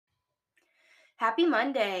Happy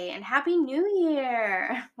Monday and Happy New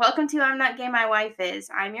Year! Welcome to I'm Not Gay, My Wife Is.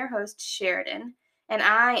 I'm your host, Sheridan, and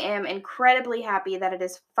I am incredibly happy that it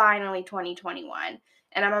is finally 2021,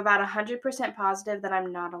 and I'm about 100% positive that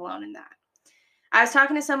I'm not alone in that. I was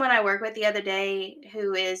talking to someone I work with the other day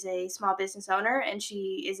who is a small business owner, and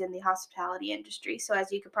she is in the hospitality industry. So,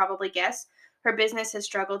 as you could probably guess, her business has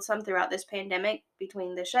struggled some throughout this pandemic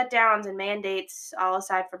between the shutdowns and mandates, all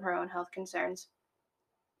aside from her own health concerns.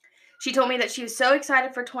 She told me that she was so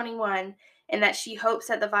excited for 21 and that she hopes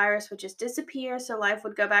that the virus would just disappear so life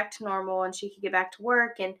would go back to normal and she could get back to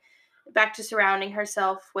work and back to surrounding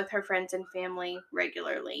herself with her friends and family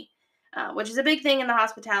regularly, which is a big thing in the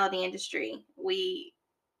hospitality industry. We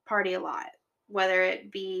party a lot, whether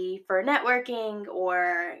it be for networking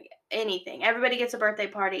or anything. Everybody gets a birthday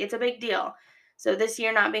party, it's a big deal. So this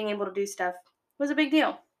year, not being able to do stuff was a big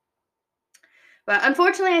deal. But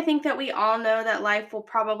unfortunately, I think that we all know that life will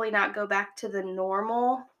probably not go back to the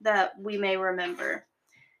normal that we may remember.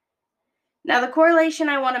 Now, the correlation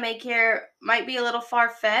I want to make here might be a little far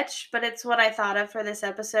fetched, but it's what I thought of for this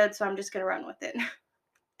episode, so I'm just going to run with it.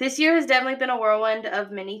 This year has definitely been a whirlwind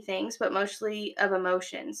of many things, but mostly of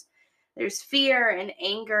emotions. There's fear and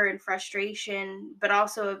anger and frustration, but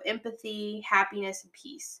also of empathy, happiness, and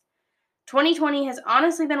peace. 2020 has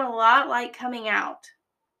honestly been a lot like coming out.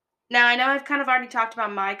 Now, I know I've kind of already talked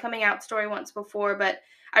about my coming out story once before, but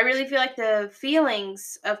I really feel like the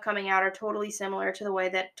feelings of coming out are totally similar to the way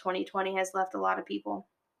that 2020 has left a lot of people.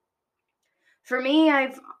 For me,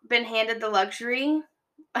 I've been handed the luxury,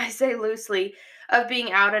 I say loosely, of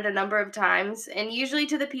being outed a number of times, and usually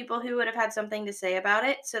to the people who would have had something to say about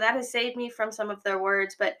it. So that has saved me from some of their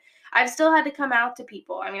words, but I've still had to come out to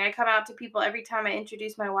people. I mean, I come out to people every time I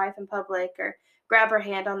introduce my wife in public or grab her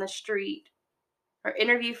hand on the street or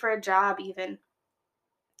interview for a job, even.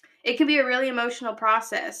 It can be a really emotional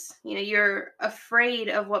process. You're afraid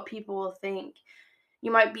of what people will think.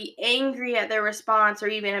 You might be angry at their response, or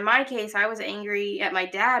even in my case, I was angry at my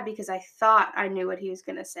dad because I thought I knew what he was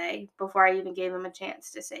going to say before I even gave him a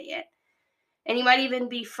chance to say it. And you might even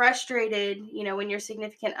be frustrated, when your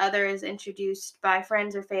significant other is introduced by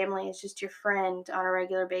friends or family as just your friend on a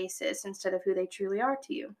regular basis instead of who they truly are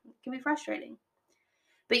to you. It can be frustrating.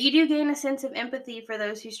 But you do gain a sense of empathy for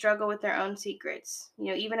those who struggle with their own secrets,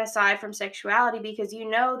 even aside from sexuality, because you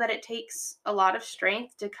know that it takes a lot of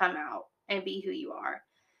strength to come out and be who you are.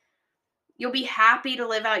 You'll be happy to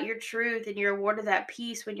live out your truth, and you're awarded that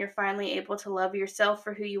peace when you're finally able to love yourself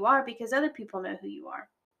for who you are because other people know who you are.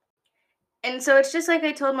 And so it's just like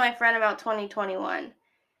I told my friend about 2021.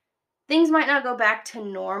 Things might not go back to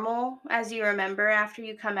normal as you remember after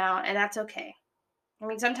you come out, and that's okay. I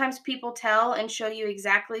mean, sometimes people tell and show you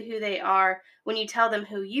exactly who they are when you tell them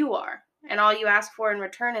who you are, and all you ask for in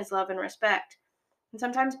return is love and respect. And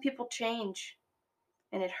sometimes people change,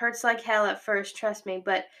 and it hurts like hell at first, trust me,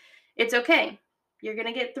 but it's okay. You're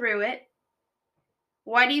going to get through it.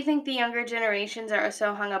 Why do you think the younger generations are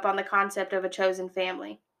so hung up on the concept of a chosen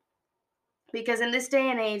family? Because in this day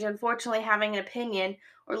and age, unfortunately, having an opinion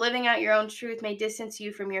or living out your own truth may distance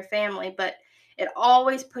you from your family, but it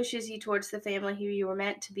always pushes you towards the family who you were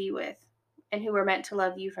meant to be with and who were meant to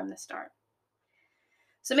love you from the start.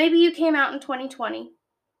 So maybe you came out in 2020.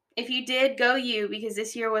 If you did, go you, because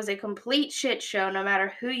this year was a complete shit show no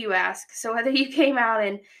matter who you ask. So whether you came out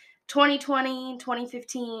in 2020,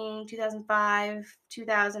 2015, 2005,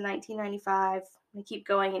 2019, 95, they keep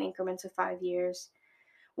going in increments of 5 years.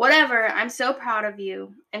 Whatever, I'm so proud of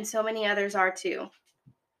you, and so many others are too.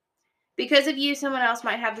 Because of you, someone else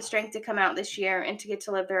might have the strength to come out this year and to get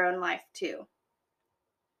to live their own life too.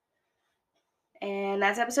 And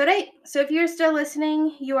that's episode 8. So if you're still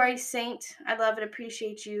listening, you are a saint. I love and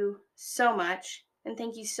appreciate you so much. And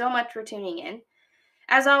thank you so much for tuning in.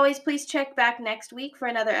 As always, please check back next week for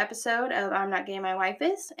another episode of I'm Not Gay, My Wife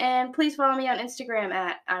Is. And please follow me on Instagram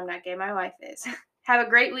at I'm Not Gay, My Wife Is. Have a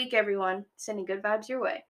great week, everyone. Sending good vibes your way.